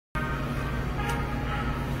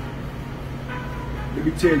Let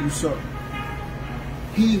me tell you something.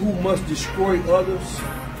 He who must destroy others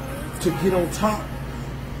to get on top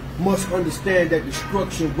must understand that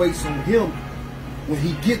destruction waits on him when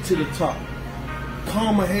he get to the top.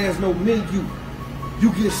 Karma has no menu.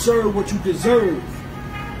 You get served what you deserve.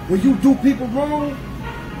 When you do people wrong,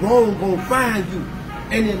 wrong gonna find you.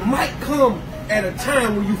 And it might come at a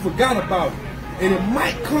time when you forgot about it. And it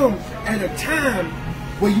might come at a time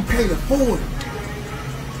where you can't afford it.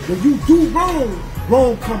 When you do wrong,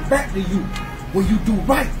 wrong come back to you. When you do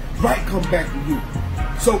right, right come back to you.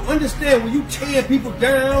 So understand, when you tear people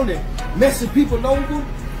down and messing people over,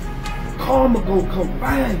 karma gonna come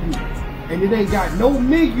find you. And it ain't got no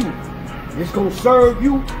menu. It's gonna serve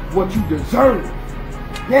you what you deserve.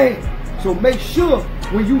 Yeah. So make sure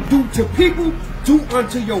when you do to people, do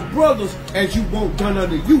unto your brothers as you want done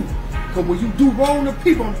unto you. Because when you do wrong to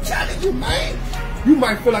people, I'm telling you, man, you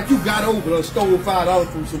might feel like you got over or stole $5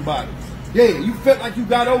 from somebody. Yeah, you felt like you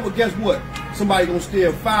got over, guess what? Somebody gonna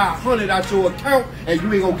steal $500 out your account and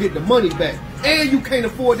you ain't gonna get the money back. And you can't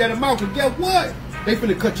afford that amount, because guess what? They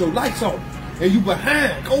finna cut your lights off. And you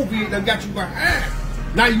behind. COVID done got you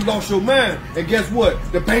behind. Now you lost your mind. And guess what?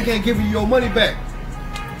 The bank ain't giving you your money back.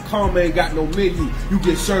 Karma ain't got no menu. You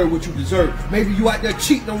get served what you deserve. Maybe you out there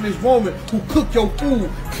cheating on this woman who cooked your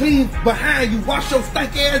food, clean behind you, wash your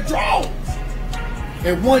stank ass drawers.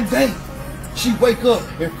 And one day, she wake up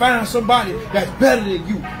and find somebody that's better than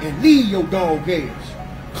you and leave your dog ass.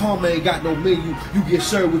 Karma ain't got no menu. You get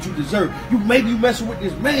served what you deserve. Maybe you messing with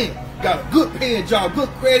this man, got a good paying job, good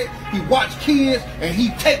credit, he watch kids, and he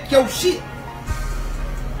take your shit.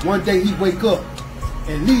 One day he wake up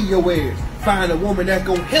and leave your ass. Find a woman that's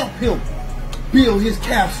gonna help him build his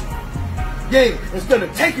castle. Yeah, instead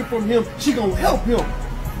of taking from him, she gonna help him.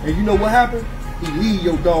 And you know what happened? He leave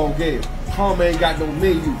your dog ass. Karma ain't got no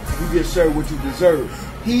menu. You get served what you deserve.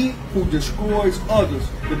 He who destroys others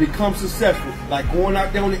to become successful, like going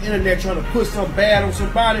out there on the internet trying to put something bad on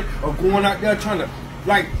somebody, or going out there trying to,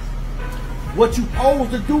 like, what you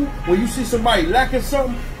supposed to do when you see somebody lacking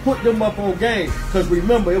something, put them up on game. Because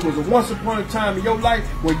remember, it was a once upon a time in your life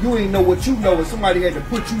when you ain't know what you know and somebody had to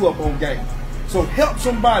put you up on game. So help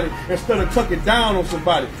somebody instead of tucking down on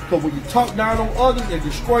somebody. Because when you talk down on others and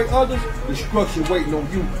destroy others, destruction waiting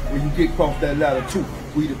on you when you get across that ladder too.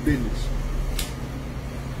 We the business.